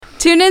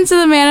Tune into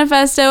the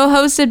Manifesto,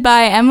 hosted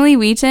by Emily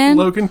Wheaton,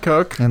 Logan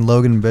Cook, and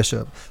Logan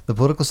Bishop, the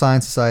Political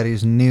Science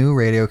Society's new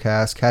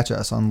radiocast. Catch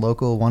us on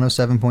local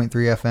 107.3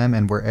 FM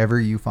and wherever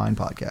you find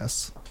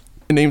podcasts.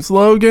 My name's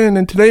Logan,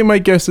 and today my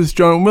guest is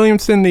John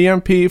Williamson, the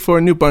MP for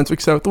New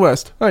Brunswick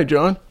Southwest. Hi,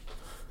 John.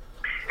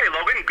 Hey,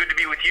 Logan. Good to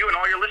be with you and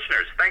all your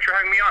listeners. Thanks for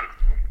having me on.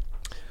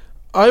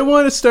 I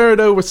want to start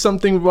out with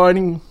something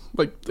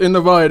in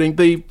the writing.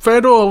 The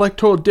Federal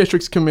Electoral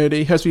Districts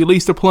Committee has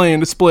released a plan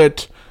to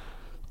split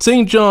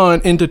St.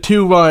 John into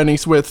two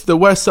ridings, with the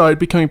west side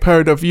becoming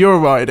part of your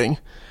riding.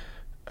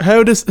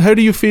 How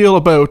do you feel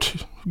about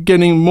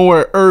getting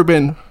more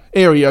urban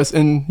areas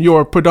in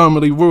your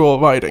predominantly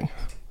rural riding?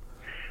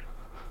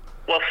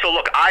 Well, so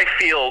look, I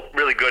feel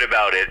really good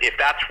about it if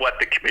that's what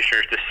the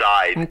commissioners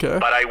decide. Okay.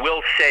 But I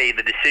will say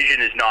the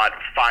decision is not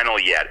final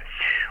yet.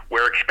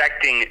 We're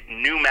expecting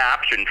new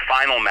maps and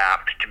final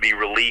maps to be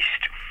released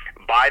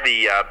by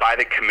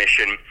the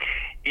commission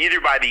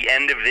either by the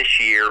end of this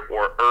year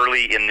or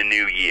early in the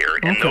new year.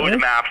 And those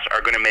maps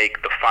are going to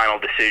make the final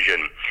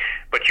decision.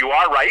 But you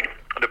are right.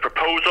 The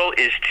proposal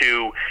is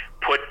to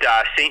put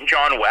St.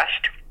 John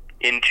West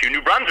into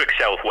New Brunswick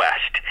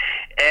Southwest.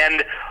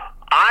 And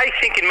I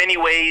think in many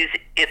ways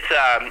it's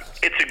a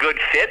good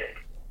fit.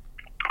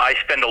 I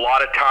spend a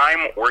lot of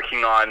time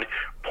working on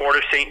Port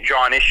of St.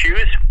 John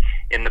issues.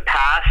 In the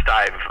past,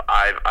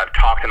 I've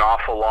talked an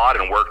awful lot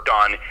and worked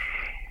on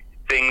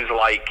things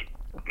like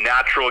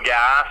natural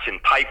gas and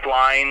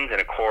pipelines,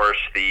 and of course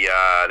the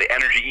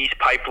Energy East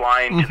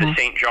pipeline to the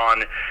St.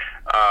 John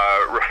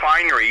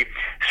refinery.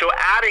 So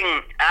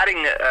adding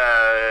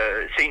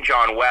St.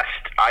 John West,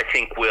 I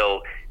think,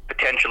 will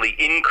potentially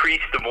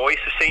increase the voice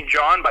of St.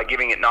 John by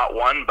giving it not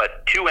one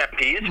but two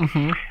MPs.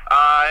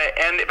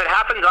 And if it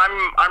happens,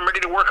 I'm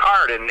ready to work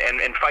hard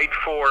and fight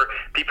for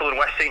people in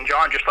West St.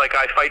 John, just like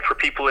I fight for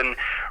people in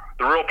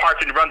the rural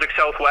parts of New Brunswick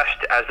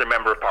Southwest as their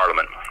member of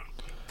parliament.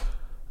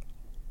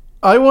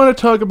 I want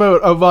to talk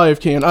about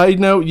ArriveCan. I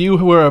know you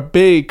were a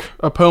big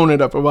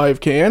opponent of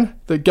ArriveCan.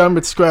 The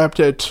government scrapped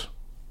it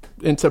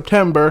in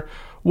September.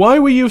 Why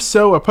were you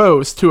so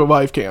opposed to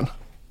ArriveCan?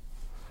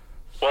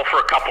 Well, for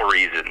a couple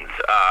reasons.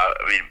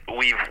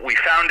 We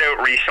found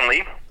out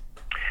recently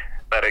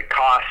that it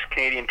costs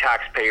Canadian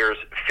taxpayers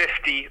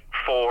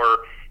 $54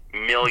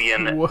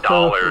 million to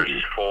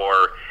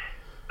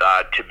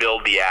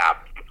build the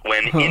app,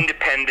 when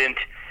independent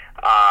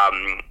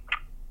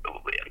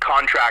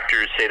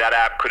contractors say that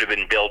app could have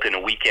been built in a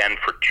weekend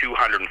for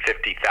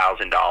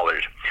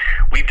 $250,000.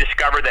 We've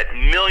discovered that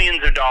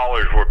millions of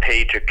dollars were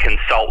paid to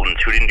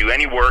consultants who didn't do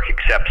any work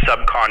except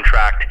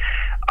subcontract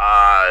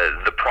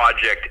the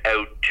project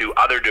out to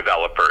other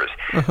developers.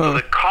 So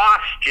the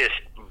cost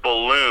just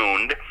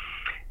ballooned,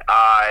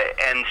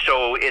 and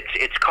so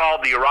it's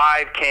called the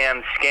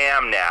ArriveCan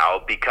scam now,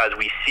 because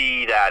we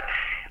see that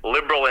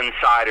liberal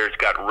insiders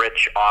got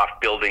rich off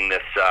building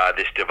this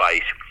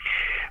device.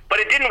 But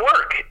it didn't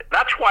work.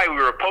 That's why we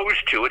were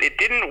opposed to it. It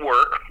didn't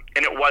work,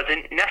 and it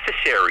wasn't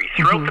necessary.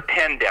 Throughout the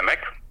pandemic,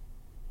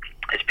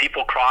 as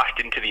people crossed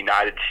into the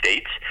United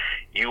States,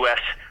 U.S.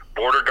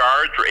 border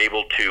guards were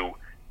able to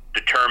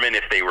determine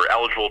if they were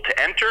eligible to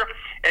enter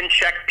and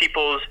check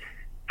people's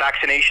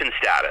vaccination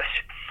status.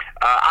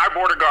 Our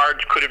border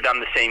guards could have done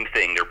the same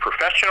thing. They're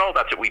professional.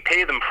 That's what we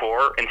pay them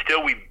for. And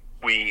still,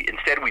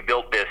 instead we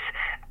built this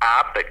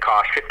app that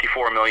cost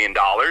 $54 million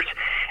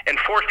and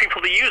forced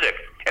people to use it.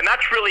 And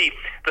that's really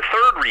the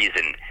third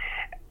reason.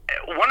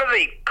 One of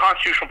the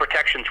constitutional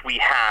protections we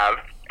have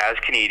as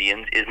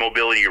Canadians is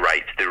mobility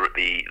rights,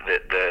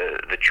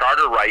 the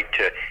charter right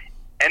to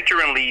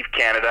enter and leave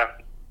Canada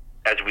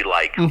as we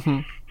like.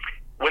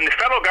 When the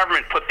federal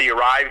government put the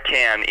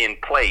ArriveCan in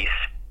place,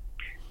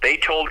 they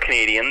told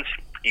Canadians,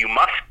 you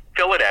must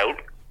fill it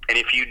out, and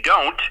if you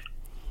don't,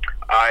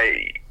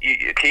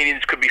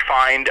 Canadians could be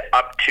fined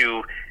up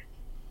to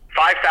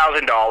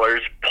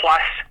 $5,000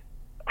 plus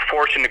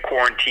forced into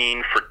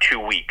quarantine for 2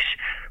 weeks,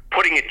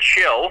 putting a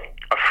chill,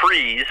 a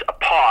freeze, a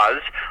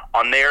pause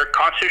on their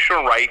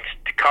constitutional rights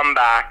to come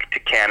back to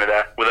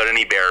Canada without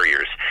any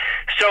barriers.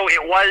 So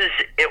it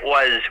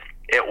was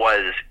a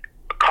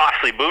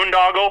costly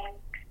boondoggle.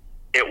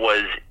 It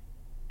was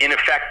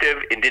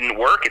ineffective. It didn't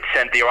work. It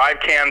sent the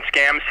ArriveCan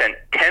scam sent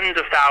tens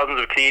of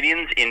thousands of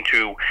Canadians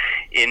into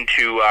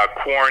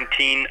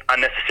quarantine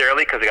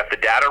unnecessarily because they got the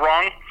data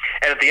wrong.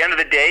 And at the end of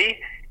the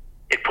day,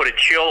 it put a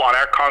chill on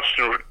our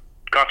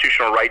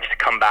constitutional rights to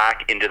come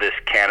back into this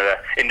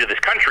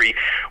country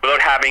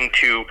without having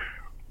to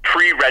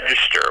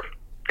pre-register.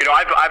 You know,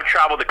 I've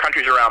traveled to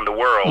countries around the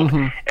world,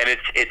 and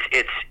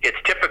it's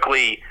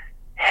typically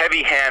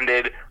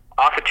heavy-handed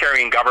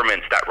authoritarian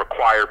governments that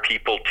require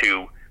people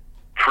to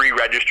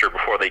pre-register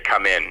before they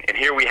come in. And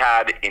here we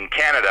had in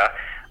Canada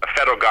a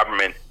federal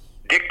government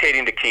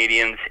dictating to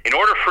Canadians, in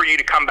order for you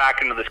to come back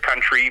into this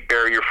country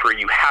barrier-free,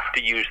 you have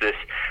to use this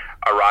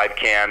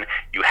ArriveCan.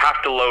 You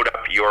have to load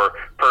up your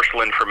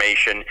personal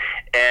information,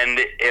 and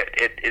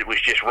it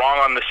was just wrong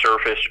on the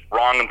surface,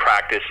 wrong in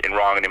practice, and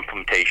wrong in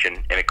implementation,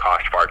 and it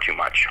cost far too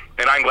much.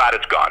 And I'm glad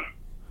it's gone.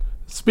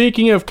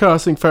 Speaking of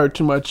costing far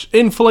too much,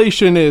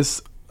 inflation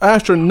is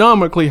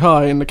astronomically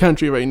high in the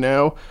country right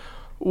now.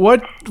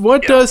 What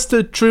does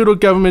the Trudeau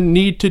government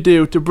need to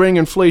do to bring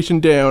inflation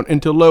down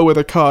and to lower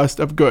the cost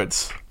of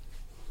goods?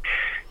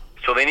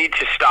 So they need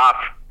to stop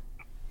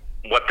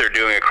what they're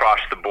doing across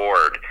the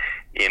board.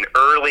 In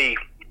early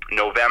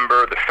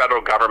November, the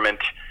federal government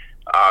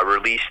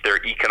released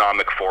their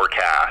economic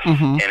forecast,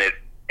 and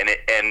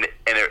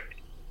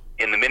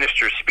in the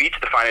minister's speech,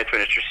 the finance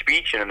minister's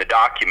speech, and in the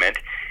document,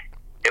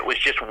 it was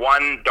just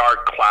one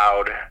dark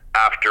cloud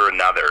after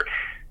another.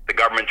 The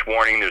government's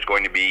warning there's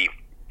going to be,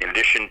 in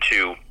addition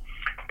to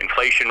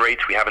inflation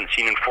rates we haven't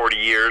seen in 40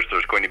 years,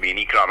 there's going to be an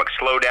economic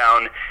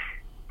slowdown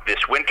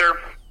this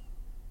winter,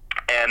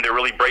 and they're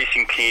really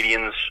bracing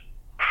Canadians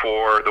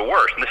for the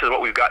worst. And this is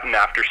what we've gotten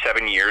after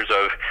 7 years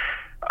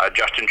of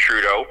Justin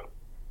Trudeau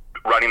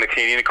running the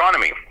Canadian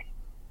economy.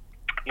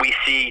 We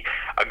see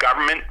a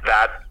government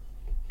that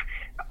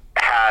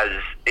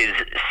is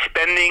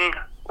spending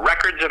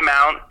records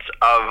amounts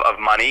of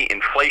money,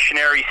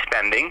 inflationary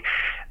spending.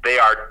 They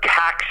are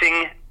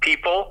taxing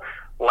people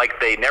like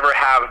they never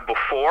have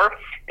before.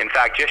 In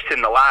fact, just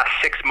in the last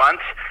 6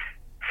 months,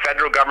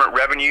 federal government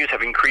revenues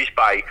have increased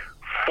by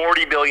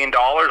 $40 billion.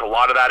 A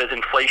lot of that is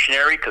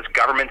inflationary because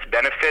governments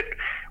benefit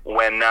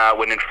when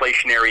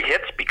inflationary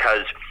hits,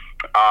 because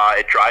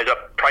it drives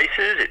up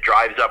prices, it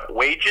drives up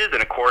wages,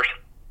 and of course,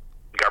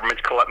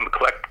 governments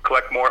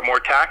collect more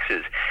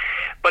taxes.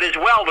 But as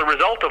well, the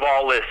result of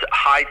all this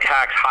high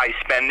tax, high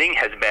spending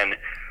has been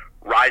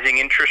rising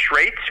interest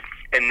rates,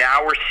 and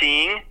now we're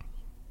seeing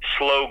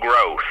slow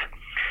growth.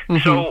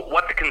 So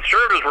what the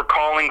Conservatives were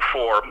calling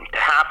for to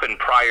happen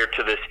prior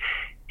to this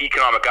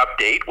economic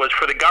update was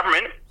for the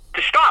government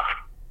to stop.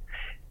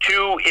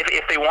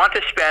 If they want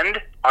to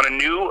spend on a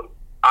new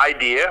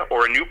idea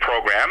or a new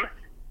program,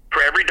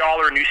 for every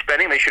dollar in new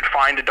spending, they should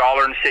find a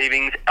dollar in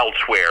savings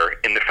elsewhere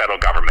in the federal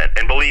government.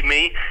 And believe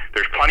me,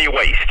 there's plenty of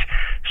waste.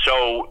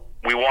 So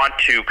we want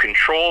to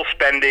control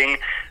spending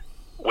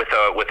with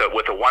a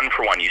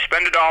one-for-one. You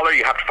spend a dollar,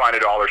 you have to find a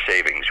dollar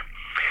savings.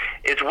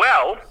 As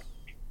well,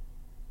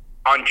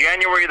 on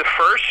January the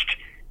 1st,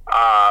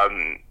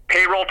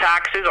 payroll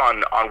taxes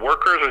on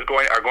workers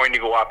are going to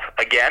go up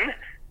again.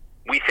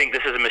 We think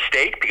this is a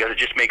mistake because it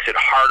just makes it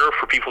harder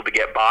for people to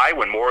get by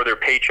when more of their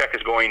paycheck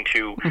is going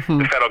to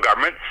the federal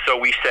government. So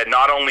we said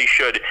not only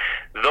should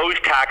those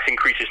tax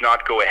increases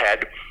not go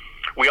ahead,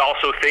 we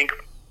also think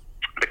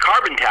the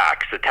carbon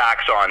tax, the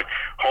tax on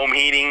home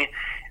heating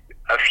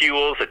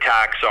fuels, the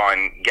tax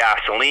on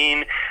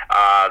gasoline,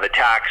 the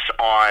tax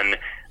on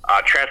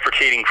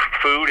transporting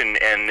food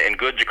and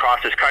goods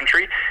across this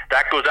country,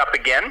 that goes up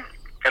again.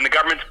 And the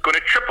government's going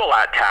to triple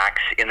that tax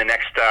in the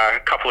next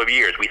couple of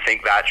years. We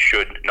think that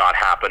should not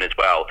happen as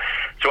well.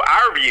 So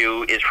our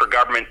view is for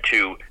government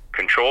to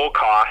control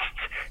costs,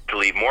 to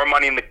leave more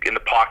money in the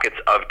pockets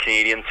of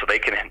Canadians so they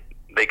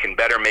can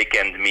better make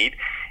ends meet,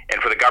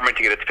 and for the government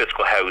to get its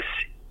fiscal house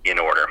in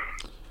order.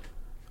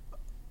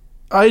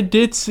 I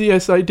did see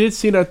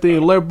that the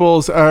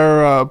Liberals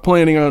are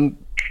planning on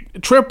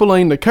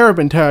tripling the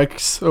carbon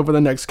tax over the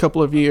next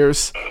couple of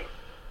years.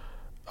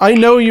 I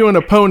know you're an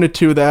opponent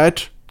to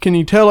that. Can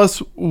you tell us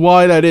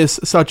why that is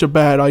such a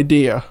bad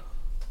idea?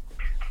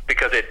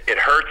 Because it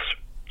hurts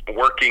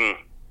working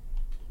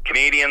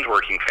Canadians,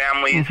 working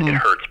families. It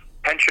hurts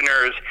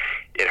pensioners.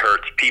 It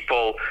hurts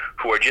people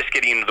who are just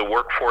getting into the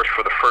workforce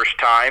for the first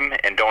time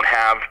and don't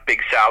have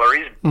big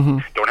salaries,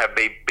 don't have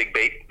big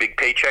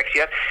paychecks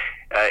yet.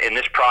 In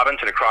this province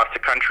and across the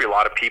country, a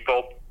lot of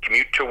people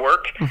commute to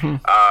work.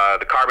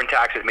 The carbon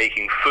tax is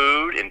making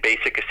food and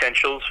basic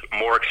essentials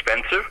more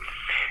expensive.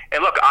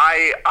 And look,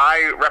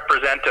 I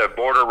represent a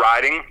border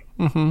riding.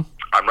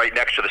 I'm right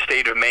next to the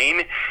state of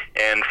Maine,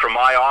 and from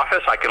my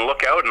office, I can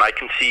look out and I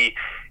can see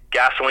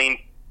gasoline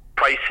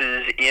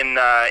prices in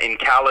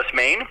Calais,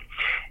 Maine.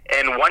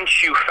 And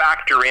once you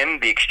factor in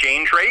the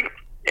exchange rate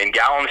in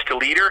gallons to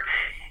liter,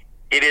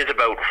 it is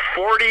about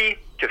 40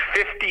 to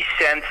 50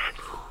 cents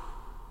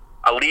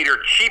a liter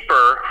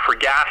cheaper for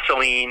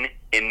gasoline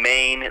in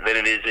Maine than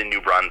it is in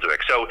New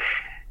Brunswick. So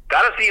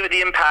that is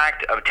the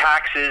impact of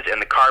taxes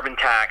and the carbon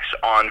tax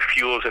on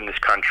fuels in this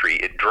country.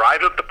 It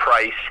drives up the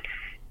price,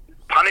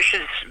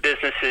 punishes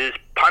businesses,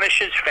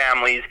 punishes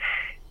families,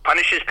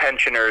 punishes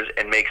pensioners,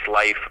 and makes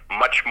life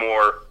much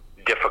more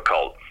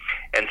difficult.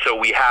 And so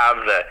we have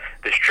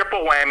this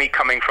triple whammy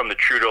coming from the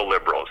Trudeau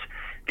Liberals.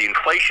 The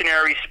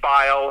inflationary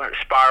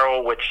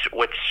spiral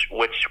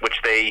which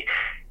they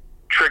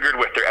triggered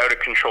with their out of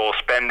control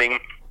spending.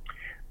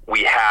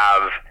 We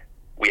have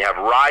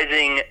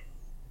rising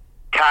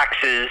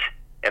taxes,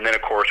 and then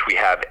of course we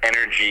have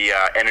energy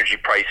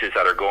prices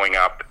that are going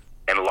up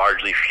and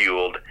largely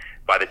fueled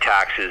by the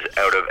taxes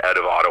out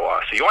of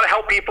Ottawa. So you want to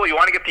help people, you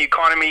want to get the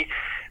economy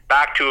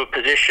back to a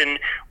position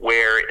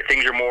where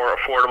things are more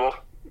affordable,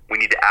 we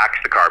need to axe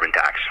the carbon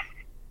tax.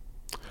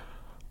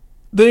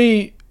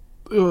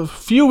 A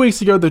few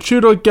weeks ago, the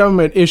Trudeau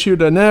government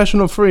issued a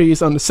national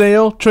freeze on the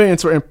sale,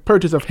 transfer, and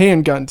purchase of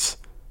handguns.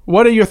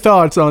 What are your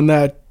thoughts on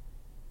that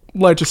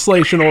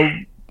legislation or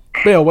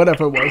bill,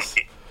 whatever it was?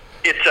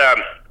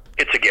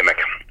 It's a gimmick.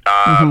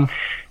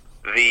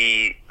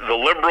 the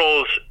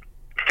Liberals'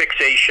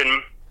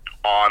 fixation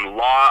on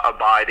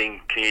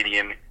law-abiding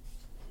Canadian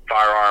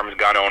firearms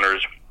gun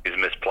owners is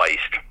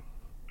misplaced.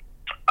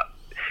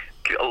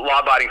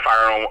 Law-abiding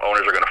firearm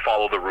owners are going to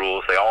follow the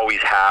rules. They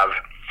always have.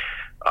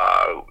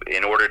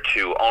 In order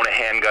to own a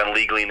handgun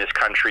legally in this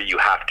country, you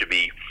have to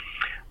be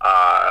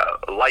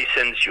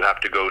licensed. You have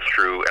to go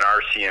through an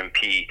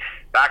RCMP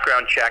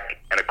background check,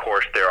 and of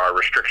course, there are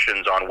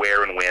restrictions on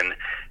where and when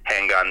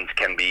handguns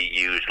can be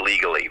used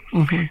legally.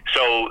 Mm-hmm.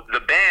 So the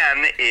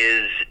ban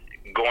is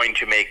going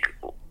to make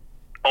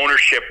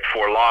ownership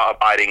for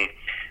law-abiding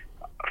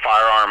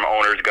firearm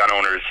owners, gun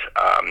owners,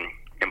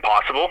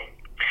 impossible.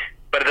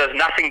 But it does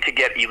nothing to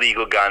get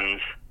illegal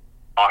guns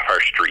off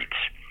our streets.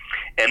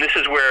 And this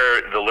is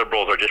where the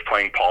Liberals are just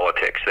playing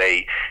politics.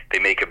 They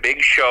make a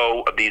big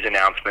show of these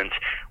announcements,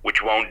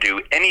 which won't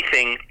do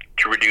anything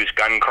to reduce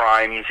gun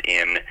crimes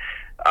in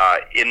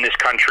this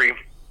country.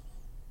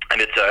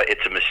 And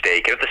it's a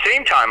mistake. And at the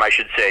same time, I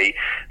should say,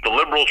 the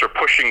Liberals are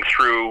pushing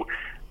through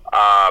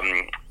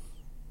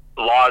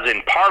laws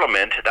in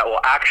Parliament that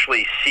will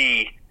actually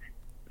see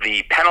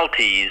the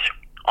penalties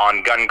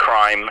on gun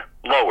crime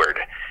lowered.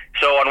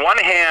 So on one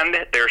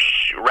hand, they're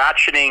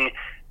ratcheting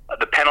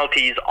the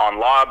penalties on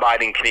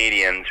law-abiding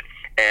Canadians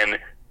and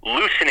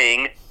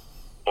loosening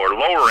or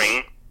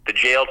lowering the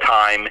jail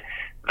time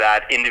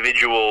that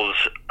individuals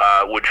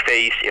would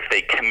face if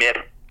they commit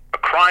a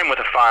crime with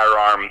a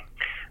firearm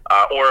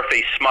or if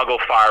they smuggle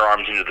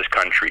firearms into this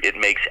country. It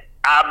makes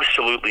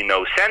absolutely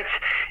no sense.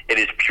 It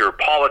is pure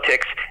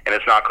politics, and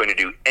it's not going to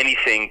do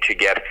anything to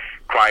get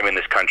crime in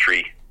this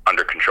country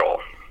under control.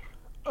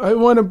 I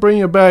want to bring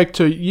it back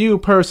to you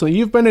personally.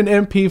 You've been an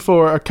MP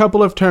for a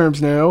couple of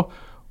terms now.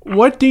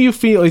 What do you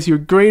feel is your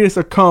greatest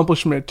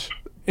accomplishment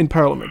in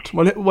Parliament?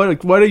 What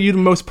are you the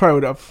most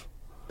proud of?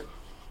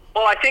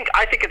 Well, I think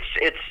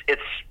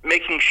it's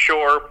making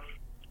sure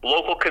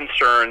local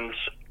concerns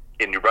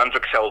in New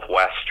Brunswick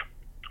Southwest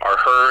are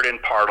heard in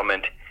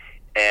Parliament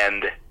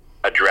and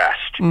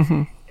addressed.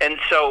 Mm-hmm. And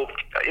so,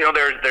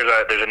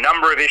 there's a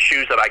number of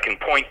issues that I can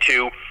point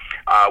to,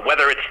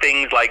 whether it's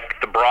things like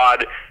the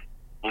broad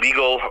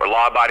legal or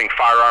law-abiding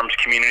firearms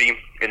community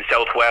in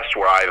Southwest,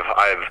 where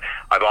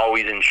I've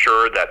always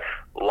ensured that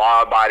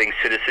law-abiding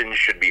citizens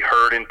should be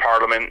heard in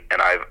Parliament,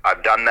 and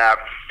I've done that.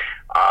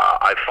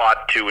 I've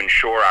fought to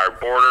ensure our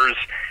borders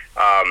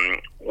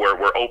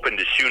were opened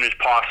as soon as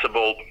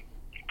possible,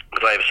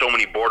 because I have so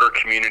many border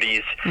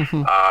communities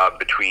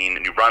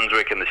between New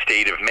Brunswick and the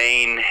state of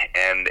Maine,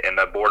 and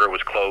the border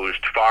was closed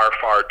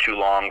far too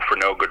long for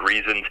no good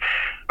reasons.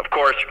 Of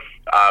course,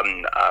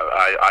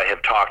 I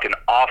have talked an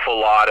awful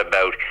lot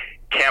about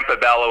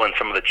Campobello and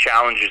some of the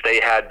challenges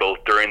they had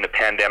both during the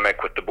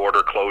pandemic with the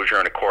border closure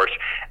and, of course,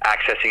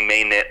 accessing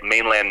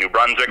mainland New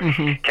Brunswick.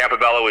 Mm-hmm.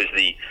 Campobello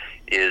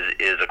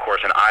is of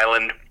course an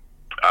island,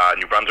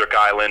 New Brunswick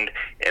Island,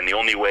 and the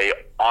only way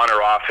on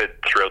or off it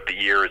throughout the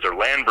year is a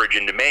land bridge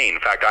into Maine.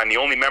 In fact, I'm the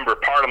only member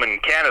of Parliament in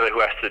Canada who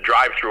has to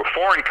drive through a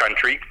foreign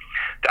country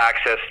to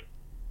access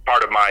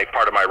part of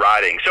my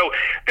riding. So,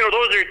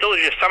 those are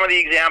just some of the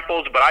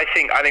examples. But I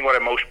think what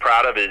I'm most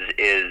proud of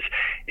is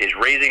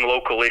raising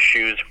local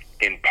issues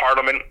in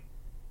Parliament,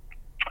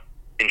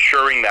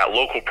 ensuring that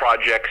local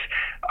projects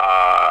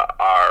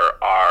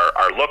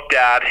are looked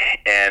at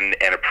and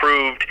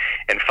approved,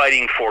 and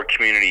fighting for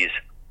communities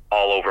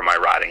all over my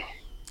riding.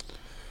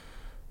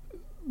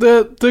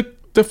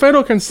 The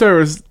federal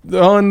Conservatives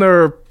on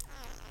their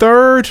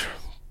third.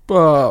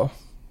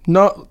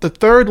 Not the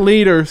third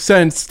leader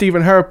since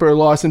Stephen Harper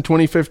lost in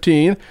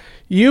 2015.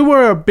 You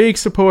were a big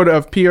supporter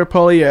of Pierre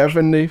Poilievre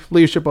in the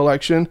leadership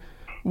election.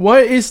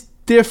 What is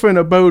different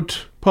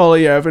about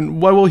Poilievre,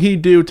 and what will he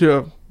do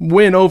to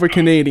win over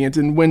Canadians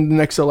and win the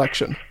next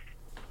election?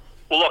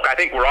 Well, look, I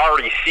think we're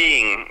already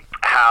seeing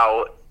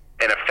how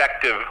an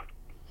effective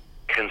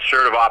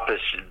Conservative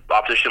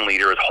opposition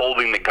leader is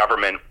holding the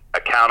government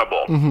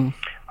accountable. Mm-hmm.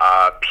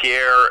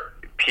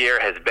 Pierre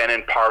has been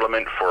in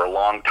Parliament for a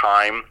long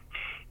time.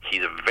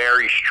 He's a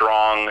very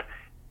strong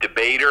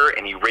debater,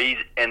 and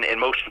and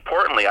most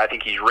importantly, I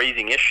think he's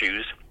raising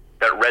issues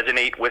that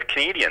resonate with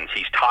Canadians.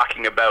 He's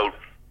talking about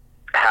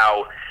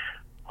how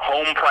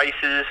home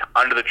prices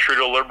under the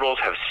Trudeau Liberals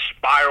have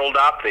spiraled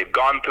up. They've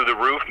gone through the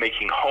roof,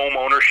 making home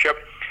ownership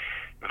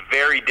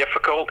very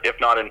difficult, if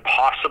not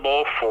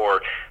impossible,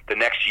 for the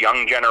next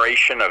young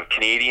generation of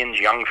Canadians,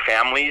 young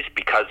families,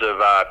 because of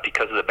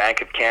the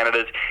Bank of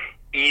Canada's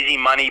easy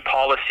money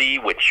policy,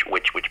 which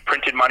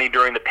printed money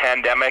during the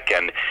pandemic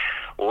and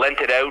lent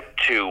it out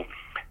to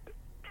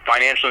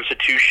financial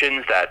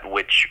institutions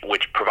which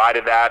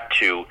provided that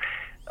to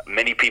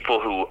many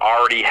people who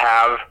already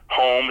have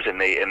homes, and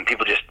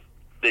people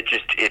it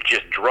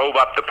just drove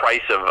up the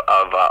price of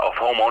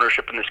home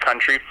ownership in this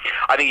country.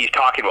 I think he's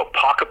talking about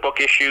pocketbook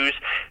issues,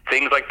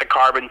 things like the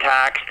carbon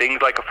tax,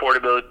 things like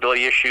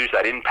affordability issues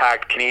that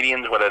impact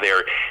Canadians, whether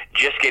they're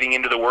just getting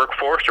into the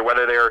workforce or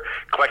whether they're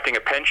collecting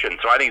a pension.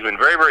 So I think he's been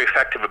very, very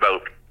effective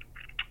about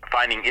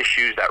finding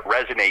issues that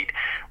resonate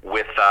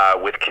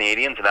with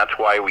Canadians, and that's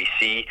why we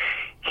see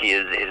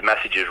his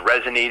message is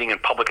resonating in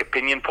public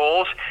opinion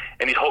polls,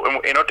 and he's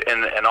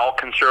and all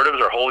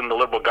Conservatives are holding the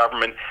Liberal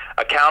government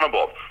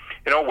accountable.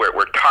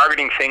 We're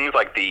targeting things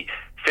like the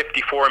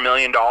 $54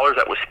 million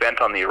that was spent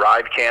on the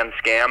ArriveCan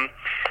scam.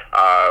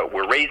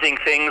 We're raising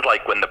things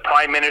like when the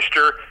Prime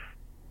Minister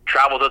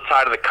travels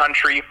outside of the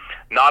country,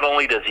 not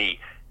only does he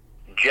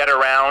jet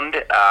around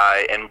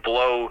and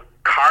blow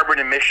carbon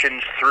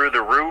emissions through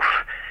the roof,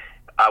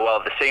 while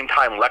at the same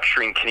time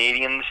lecturing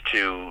Canadians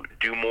to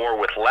do more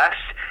with less.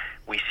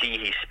 We see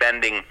he's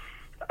spending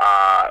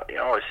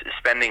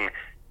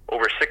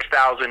over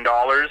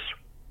 $6,000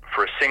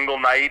 for a single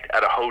night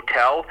at a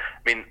hotel.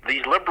 I mean,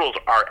 these Liberals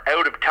are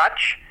out of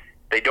touch.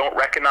 They don't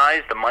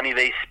recognize the money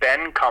they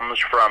spend comes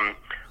from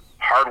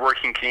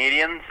hardworking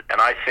Canadians,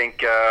 and I think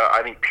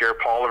Pierre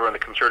Poilievre and the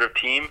Conservative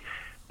team,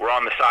 we're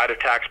on the side of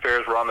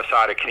taxpayers, we're on the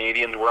side of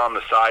Canadians, we're on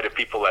the side of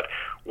people that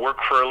work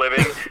for a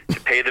living to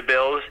pay the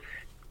bills,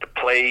 to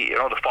play,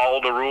 to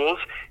follow the rules,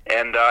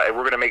 and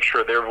we're going to make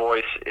sure their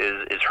voice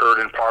is heard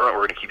in Parliament.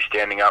 We're going to keep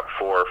standing up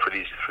for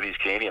these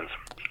Canadians.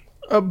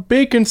 A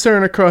big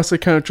concern across the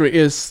country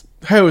is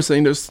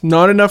housing. There's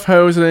not enough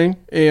housing,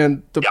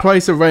 and the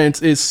price of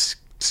rents is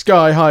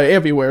sky high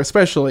everywhere,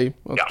 especially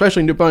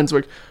New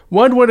Brunswick.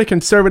 What would a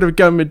Conservative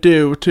government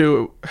do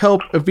to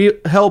help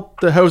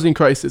the housing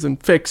crisis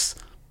and fix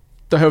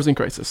the housing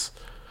crisis?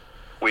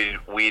 We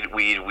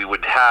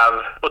would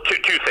have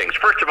two things.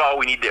 First of all,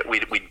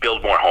 we'd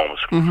build more homes.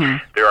 Mm-hmm.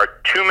 There are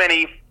too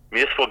many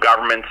municipal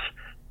governments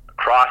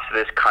across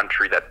this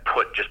country that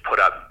put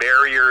up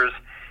barriers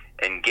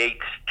and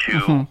gates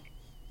to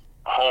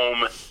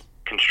home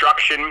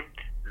construction,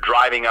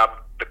 driving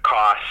up the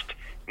cost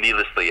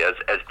needlessly. As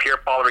Pierre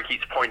Poilievre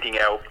keeps pointing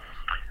out,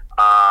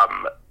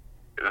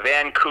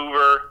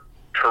 Vancouver,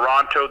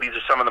 Toronto, these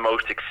are some of the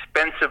most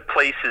expensive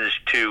places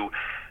to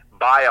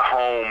buy a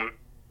home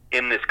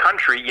in this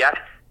country, yet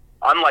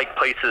unlike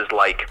places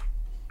like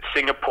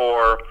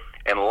Singapore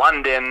and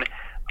London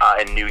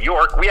and New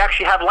York, we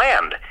actually have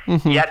land.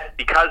 Mm-hmm. Yet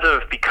because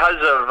of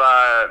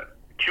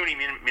too many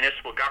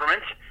municipal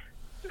governments,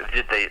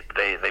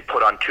 they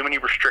put on too many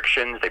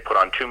restrictions, they put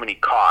on too many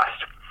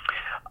costs.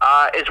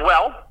 As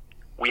well,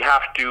 we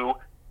have to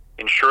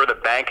ensure the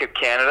Bank of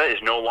Canada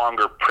is no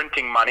longer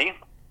printing money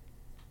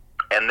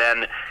and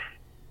then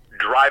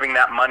driving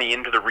that money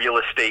into the real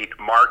estate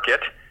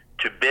market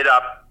to bid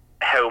up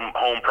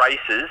home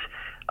prices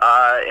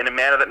in a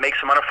manner that makes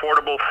them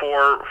unaffordable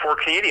for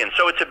Canadians.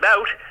 So it's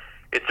about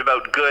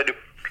good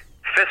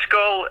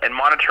fiscal and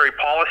monetary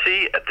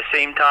policy at the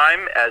same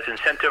time as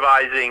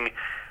incentivizing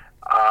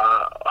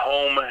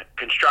home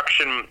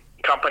construction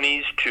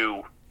companies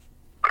to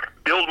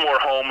build more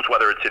homes,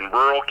 whether it's in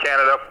rural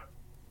Canada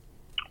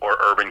or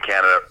urban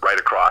Canada, right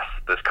across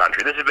this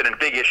country. This has been a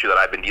big issue that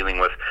I've been dealing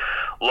with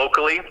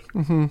locally.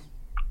 Mm-hmm.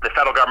 The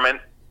federal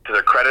government, to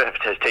their credit,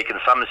 has taken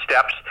some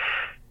steps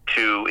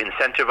to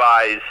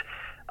incentivize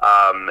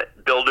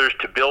builders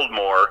to build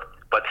more,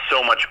 but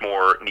so much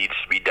more needs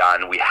to be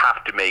done. We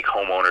have to make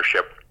home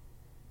ownership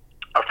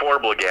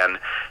affordable again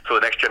so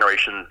the next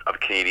generation of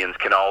Canadians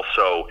can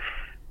also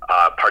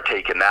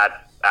partake in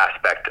that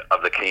aspect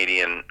of the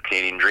Canadian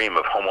dream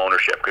of home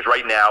ownership. Because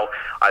right now,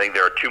 I think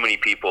there are too many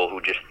people who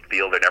just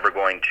feel they're never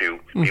going to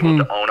be able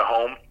to own a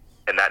home,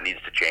 and that needs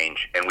to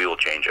change, and we will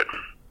change it.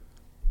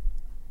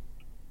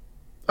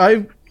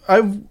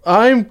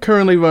 I'm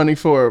currently running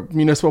for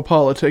municipal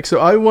politics, so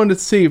I wanted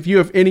to see if you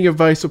have any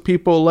advice for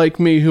people like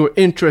me who are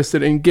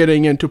interested in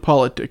getting into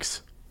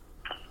politics.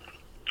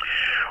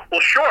 Well,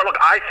 sure. Look,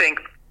 I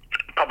think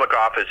public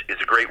office is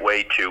a great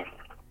way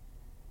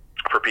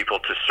for people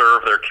to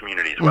serve their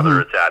communities,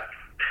 whether it's at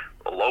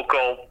a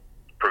local,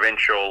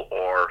 provincial,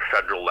 or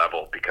federal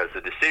level, because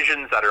the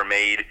decisions that are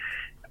made,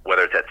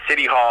 whether it's at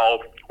City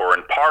Hall or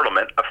in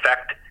Parliament,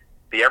 affect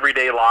the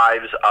everyday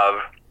lives of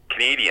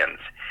Canadians.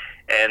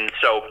 And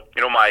so,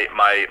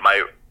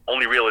 my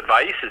only real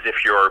advice is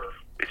if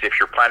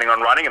you're planning on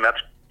running, and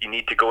you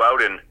need to go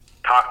out and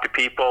talk to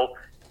people,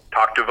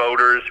 talk to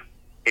voters,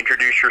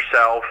 introduce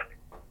yourself,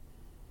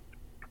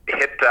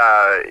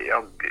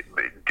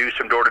 do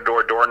some door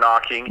door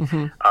knocking.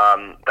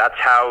 That's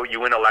how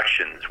you win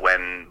elections,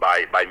 when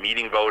by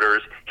meeting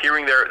voters,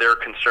 hearing their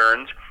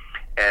concerns,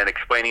 and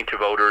explaining to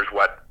voters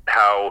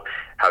how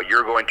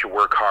you're going to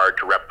work hard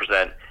to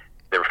represent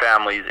their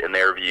families and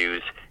their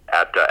views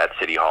at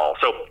City Hall.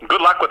 So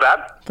good luck with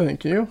that.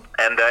 Thank you.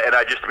 And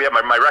I just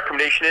my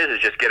recommendation is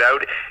just get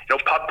out.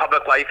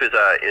 Public life is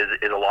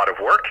a lot of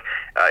work.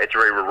 It's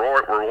very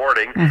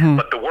rewarding,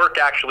 but the work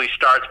actually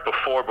starts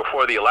before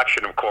the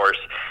election, of course.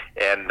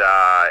 And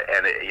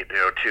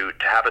to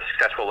have a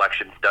successful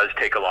election does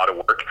take a lot of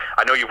work.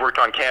 I know you've worked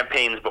on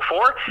campaigns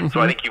before,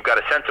 so I think you've got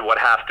a sense of what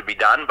has to be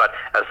done. But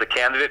as the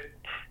candidate,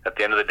 at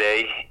the end of the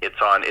day,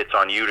 it's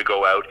on you to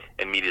go out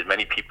and meet as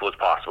many people as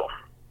possible.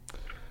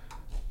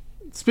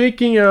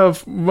 Speaking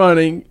of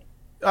running,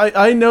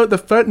 I know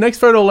the next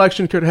federal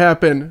election could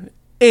happen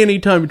any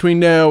time between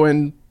now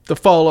and the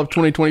fall of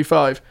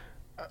 2025.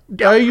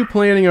 are you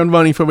planning on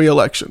running for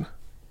re-election?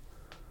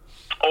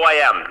 Oh, I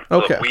am.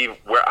 Okay.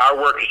 Look, our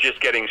work is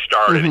just getting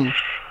started.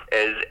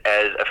 As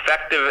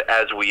effective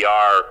as we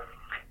are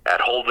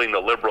at holding the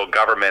Liberal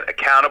government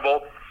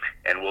accountable,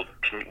 and we'll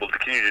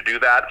continue to do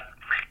that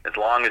as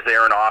long as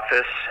they're in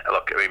office.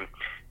 Look, I mean,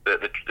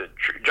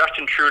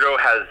 Justin Trudeau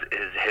has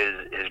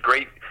his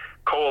great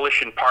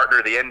coalition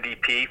partner, the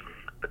NDP,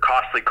 the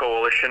costly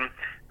coalition,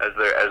 as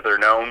they're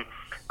known.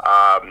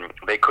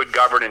 They could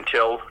govern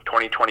until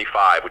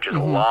 2025, which is a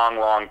long,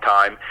 long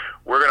time.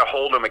 We're going to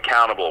hold them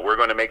accountable. We're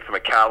going to make them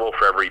accountable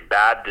for every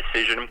bad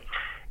decision,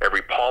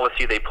 every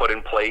policy they put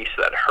in place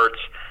that hurts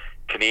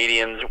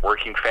Canadians,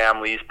 working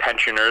families,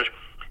 pensioners,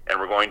 and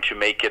we're going to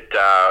make it.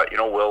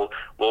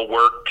 We'll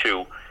work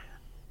to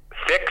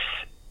fix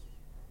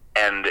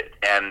and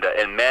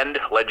amend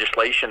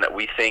legislation that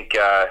we think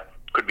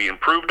could be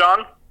improved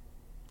on.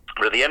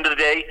 But at the end of the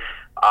day,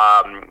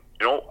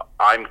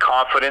 I'm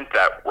confident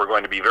that we're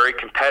going to be very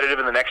competitive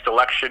in the next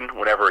election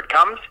whenever it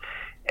comes,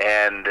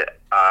 and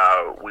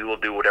we will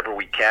do whatever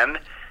we can.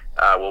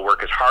 We'll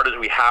work as hard as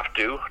we have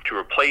to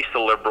replace the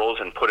Liberals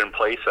and put in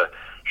place a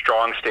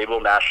strong,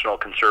 stable, national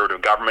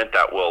conservative government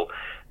that will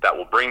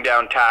bring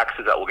down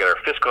taxes, that will get our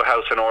fiscal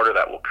house in order,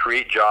 that will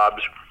create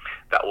jobs,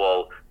 that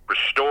will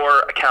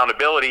restore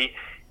accountability,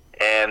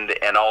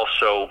 and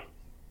also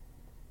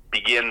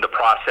begin the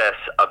process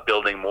of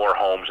building more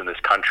homes in this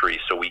country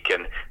so we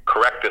can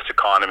correct this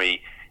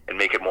economy and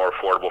make it more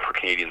affordable for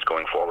Canadians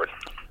going forward.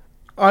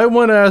 I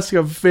want to ask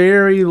a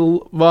very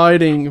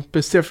riding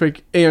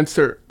specific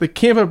answer. We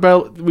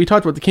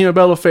talked about the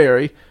Campbell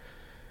Ferry.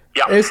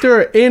 Yeah. Is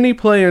there any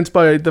plans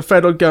by the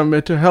federal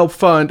government to help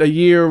fund a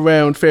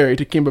year-round ferry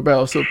to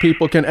Campbell so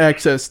people can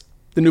access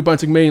the New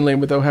Brunswick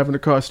mainland without having to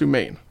cross through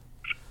Maine?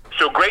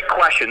 So great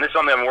question. This is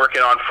something I'm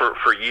working on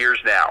for years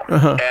now.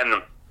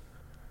 And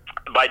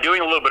by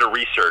doing a little bit of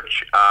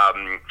research, I've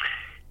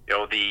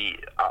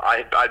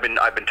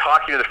been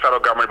talking to the federal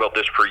government about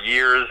this for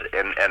years,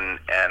 and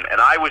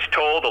I was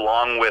told,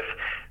 along with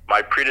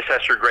my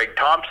predecessor Greg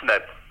Thompson,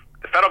 that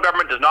the federal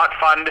government does not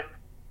fund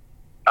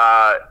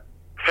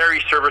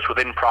ferry service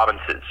within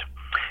provinces.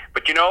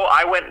 But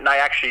I went and I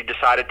actually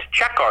decided to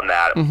check on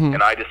that,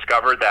 and I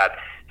discovered that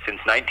since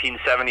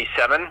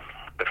 1977,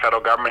 the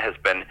federal government has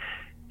been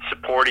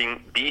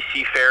supporting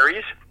BC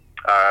ferries,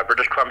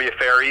 British Columbia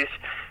ferries,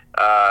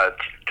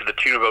 to the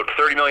tune of about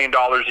 $30 million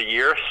a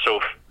year, so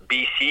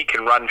BC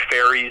can run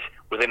ferries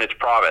within its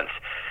province.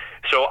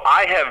 So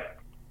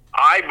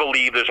I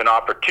believe there's an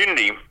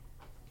opportunity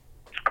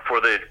for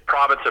the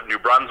province of New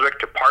Brunswick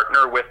to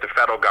partner with the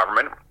federal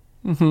government.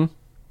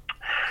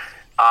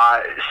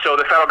 So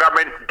the federal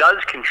government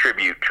does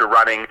contribute to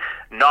running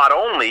not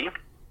only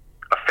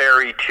a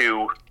ferry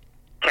to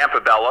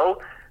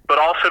Campobello, but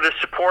also to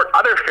support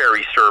other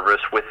ferry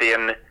service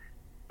within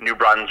New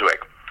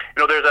Brunswick.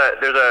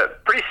 There's a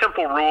pretty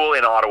simple rule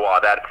in Ottawa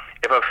that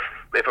if a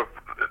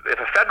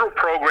federal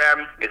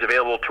program is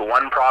available to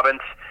one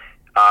province,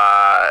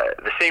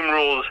 the same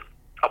rules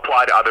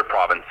apply to other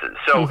provinces.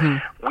 So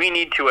we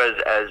need to, as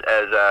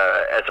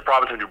the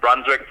province of New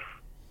Brunswick,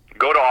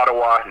 go to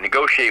Ottawa,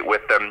 negotiate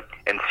with them,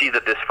 and see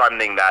that this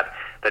funding that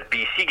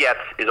BC gets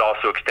is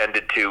also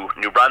extended to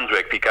New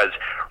Brunswick, because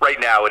right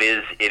now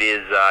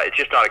it's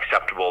just not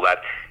acceptable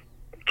that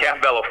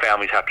Campobello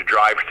families have to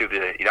drive through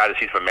the United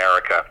States of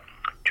America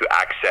to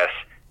access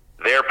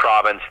their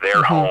province,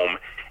 their home,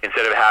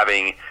 instead of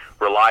having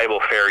reliable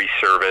ferry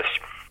service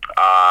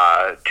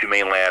to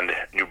mainland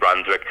New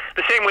Brunswick,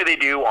 the same way they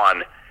do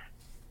on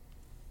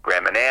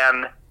Grand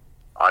Manan,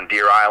 on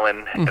Deer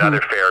Island, and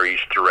other ferries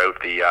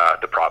throughout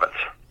the province.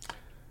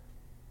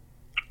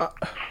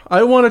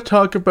 I want to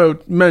talk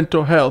about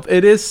mental health.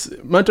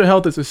 Mental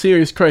health is a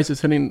serious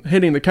crisis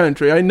hitting the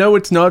country. I know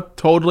it's not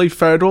totally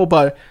federal,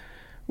 but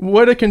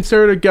would a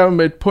conservative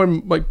government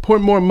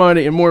put more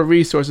money and more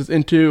resources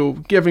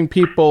into giving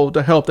people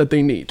the help that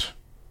they need?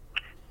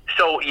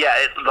 So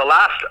the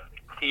last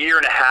year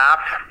and a half,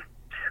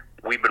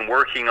 we've been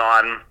working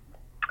on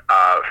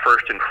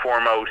first and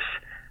foremost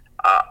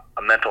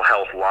a mental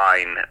health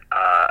line,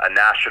 a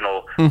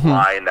national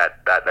line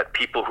that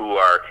people who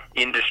are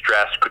in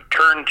distress could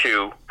turn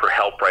to for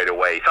help right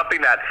away.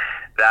 Something that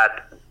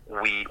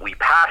we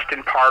passed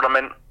in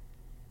Parliament,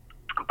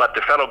 but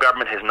the federal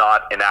government has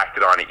not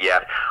enacted on it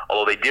yet,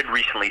 although they did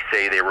recently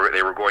say they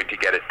were going to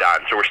get it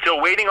done. So we're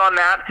still waiting on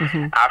that.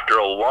 After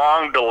a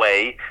long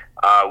delay,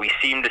 we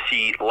seem to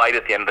see light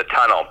at the end of the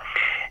tunnel.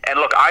 And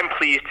look, I'm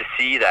pleased to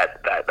see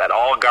that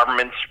all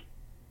governments,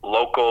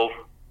 local,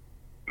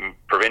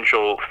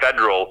 provincial,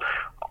 federal,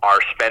 are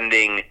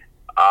spending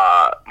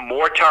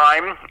more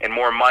time and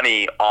more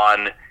money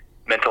on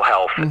mental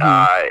health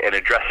and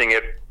addressing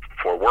it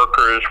for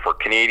workers, for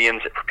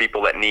Canadians, for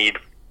people that need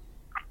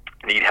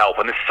help.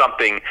 And this is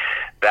something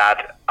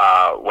that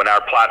when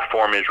our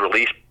platform is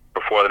released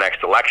before the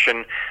next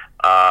election,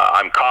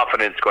 I'm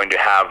confident it's going to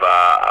have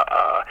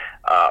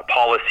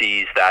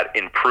policies that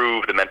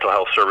improve the mental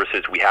health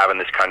services we have in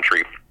this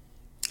country,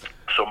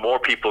 so more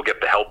people get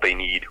the help they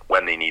need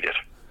when they need it.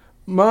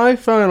 my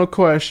final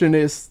question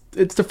is,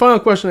 it's the final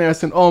question I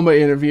ask in all my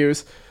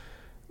interviews.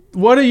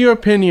 What are your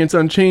opinions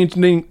on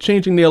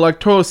changing the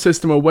electoral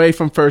system away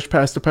from first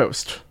past the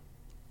post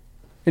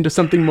into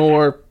something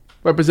more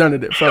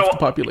representative of the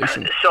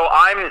population? So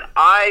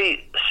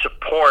I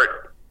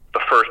support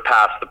the first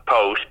past the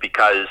post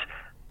because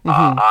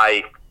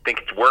I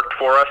think it's worked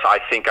for us. I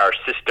think our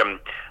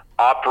system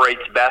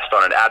operates best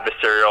on an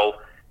adversarial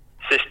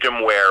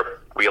system where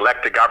we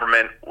elect a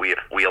government, we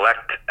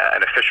elect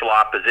an official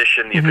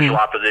opposition. The official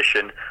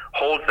opposition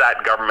holds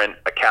that government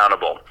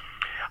accountable.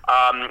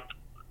 But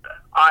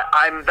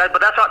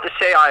that's not to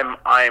say I'm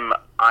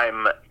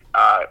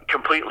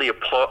completely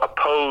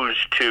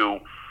opposed to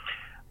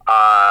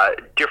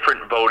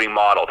different voting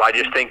models. I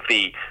just think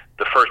the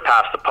first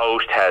past the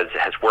post has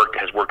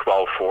worked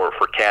well for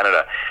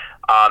Canada.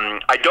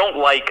 I don't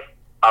like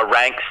a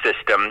rank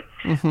system,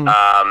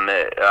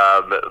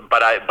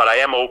 but I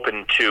am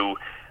open to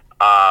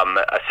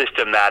a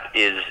system that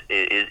is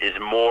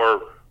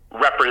more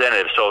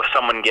representative. So if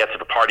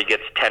a party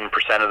gets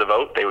 10% of the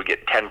vote, they would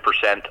get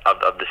 10%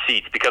 of the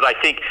seats. Because I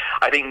think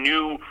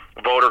new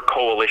voter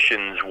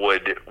coalitions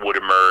would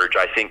emerge.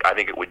 I think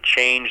it would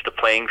change the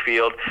playing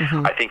field.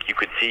 I think you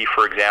could see,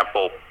 for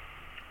example,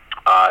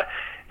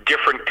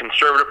 different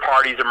conservative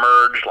parties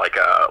emerge, like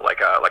a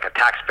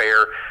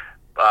taxpayer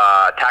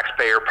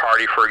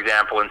party, for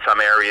example, in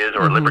some areas,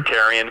 or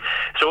libertarian.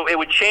 So it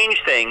would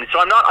change things. So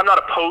I'm not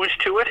opposed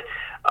to it.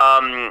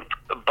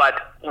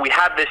 But we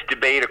had this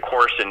debate, of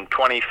course, in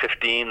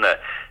 2015.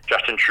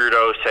 Justin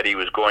Trudeau said he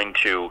was going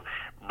to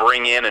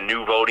bring in a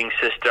new voting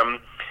system.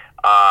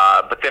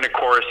 But then, of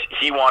course,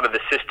 he wanted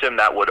the system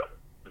that would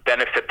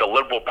benefit the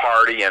Liberal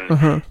Party, and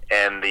the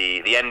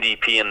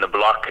NDP and the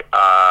Bloc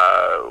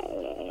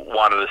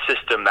wanted a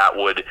system that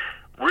would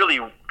really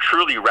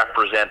truly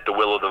represent the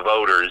will of the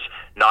voters,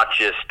 not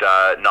just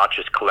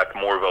collect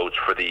more votes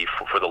for the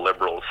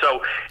Liberals.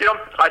 So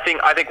I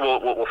think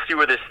we'll see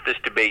where this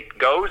debate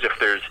goes. If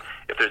there's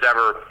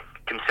ever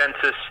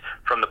consensus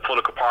from the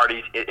political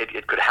parties,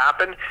 it could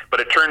happen. But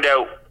it turned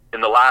out in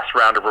the last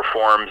round of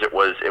reforms, it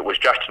was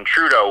Justin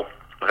Trudeau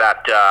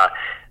that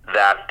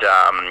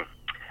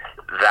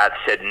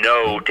said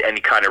no to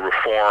any kind of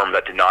reform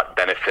that did not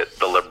benefit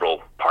the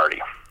Liberal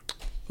Party.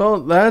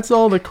 Well, that's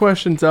all the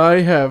questions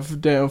I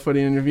have down for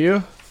the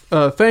interview.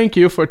 Thank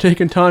you for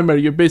taking time out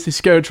of your busy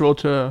schedule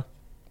to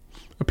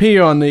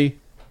appear on the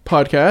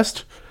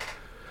podcast.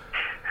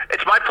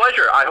 It's my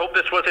pleasure. I hope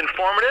this was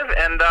informative,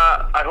 and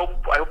I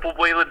hope we'll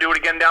be able to do it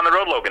again down the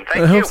road, Logan. Thank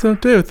you. I hope so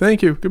too.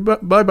 Thank you. Goodbye.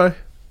 Bye-bye.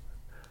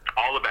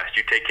 All the best.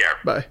 You take care.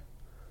 Bye.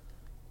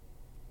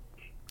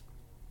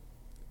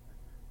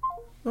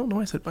 Oh,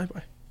 no, I said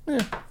bye-bye.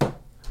 Yeah.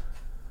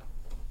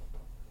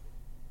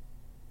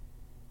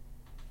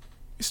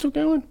 You still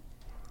going?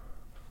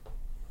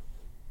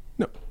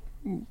 No.